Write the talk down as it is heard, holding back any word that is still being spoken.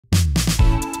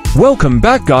Welcome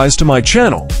back guys to my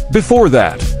channel. Before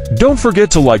that, don't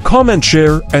forget to like, comment,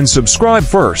 share, and subscribe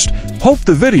first. Hope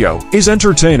the video is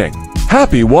entertaining.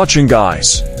 Happy watching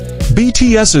guys.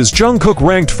 BTS's Jungkook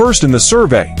ranked first in the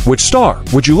survey. Which star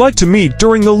would you like to meet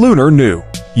during the Lunar New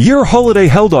Year holiday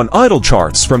held on Idol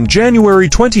charts from January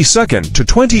 22nd to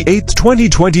 28th,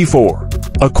 2024?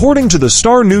 According to the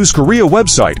Star News Korea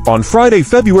website on Friday,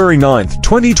 February 9th,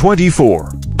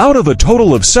 2024, out of a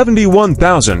total of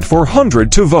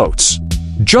 71,402 votes,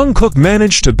 Jungkook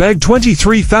managed to bag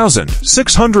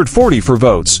 23,640 for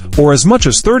votes, or as much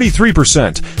as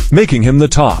 33%, making him the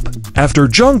top. After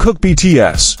Jungkook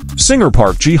BTS, singer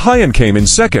Park Ji Hyun came in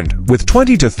second with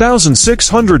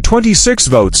 22,626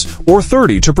 votes, or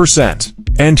 32%.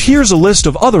 And here's a list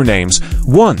of other names.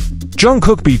 1.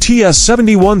 Jungkook BTS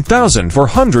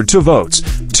 71,402 votes.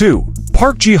 2.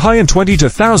 Park Ji Hyun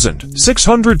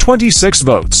 22,626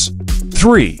 votes.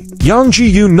 3. Park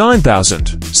Ji Hyun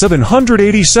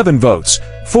 9,787 votes.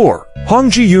 4.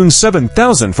 Park Ji Hyun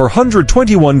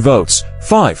 7,421 votes.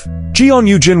 5. Jeon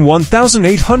Yoojin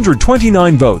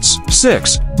 1,829 votes.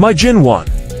 6. My Jin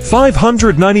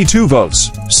 592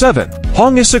 votes. 7.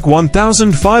 Hong Isik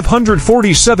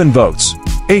 1,547 votes.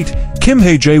 8. Kim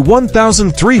Hae-jae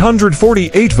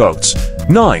 1,348 votes.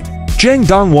 9. Jang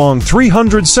Dongwon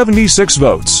 376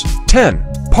 votes. 10.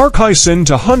 Park Hye-sin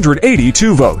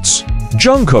 182 votes.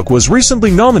 Jungkook was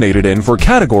recently nominated in 4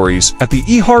 categories at the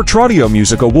iHeart Radio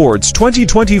Music Awards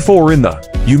 2024 in the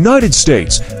United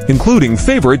States, including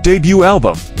Favorite Debut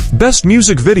Album, Best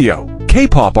Music Video,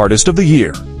 K-Pop Artist of the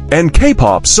Year, and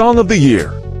K-Pop Song of the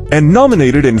Year, and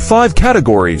nominated in 5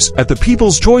 categories at the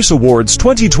People's Choice Awards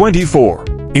 2024,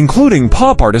 including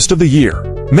Pop Artist of the Year,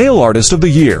 Male Artist of the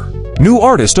Year, New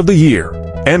Artist of the Year,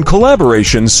 and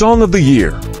Collaboration Song of the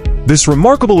Year. This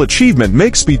remarkable achievement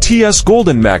makes BTS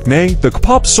Golden Maknae the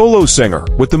Kpop solo singer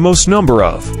with the most number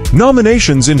of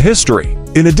nominations in history.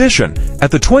 In addition, at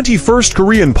the 21st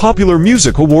Korean Popular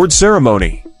Music Awards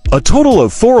ceremony, a total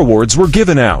of 4 awards were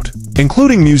given out,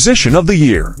 including Musician of the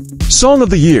Year, Song of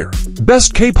the Year,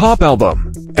 Best K-Pop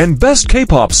Album, and Best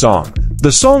K-Pop Song.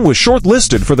 The song was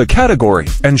shortlisted for the category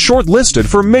and shortlisted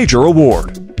for major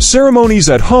award ceremonies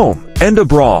at home and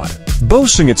abroad.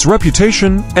 Boasting its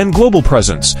reputation and global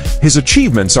presence, his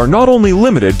achievements are not only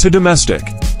limited to domestic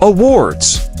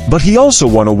awards, but he also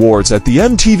won awards at the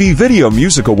MTV Video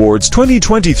Music Awards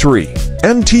 2023,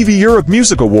 MTV Europe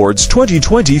Music Awards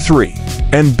 2023,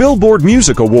 and Billboard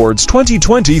Music Awards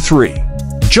 2023.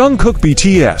 Jungkook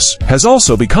BTS has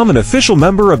also become an official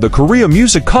member of the Korea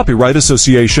Music Copyright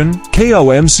Association,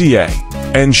 KOMCA,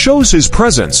 and shows his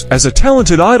presence as a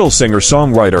talented idol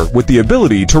singer-songwriter with the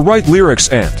ability to write lyrics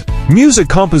and music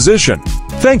composition.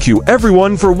 Thank you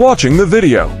everyone for watching the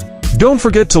video. Don't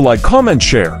forget to like, comment,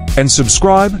 share, and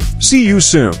subscribe. See you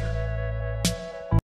soon.